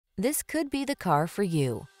This could be the car for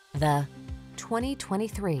you. The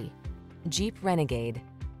 2023 Jeep Renegade.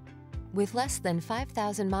 With less than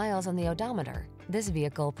 5,000 miles on the odometer, this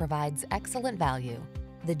vehicle provides excellent value.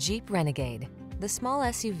 The Jeep Renegade, the small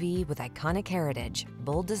SUV with iconic heritage,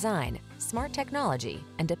 bold design, smart technology,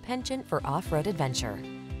 and a penchant for off-road adventure.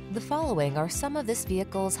 The following are some of this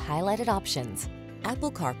vehicle's highlighted options: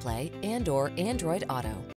 Apple CarPlay and/or Android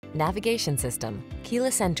Auto, navigation system,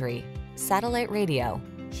 keyless entry, satellite radio,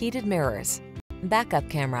 heated mirrors, backup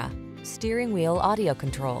camera, steering wheel audio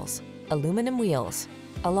controls, aluminum wheels,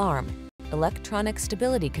 alarm, electronic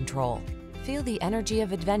stability control. Feel the energy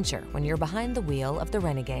of adventure when you're behind the wheel of the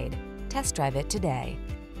Renegade. Test drive it today.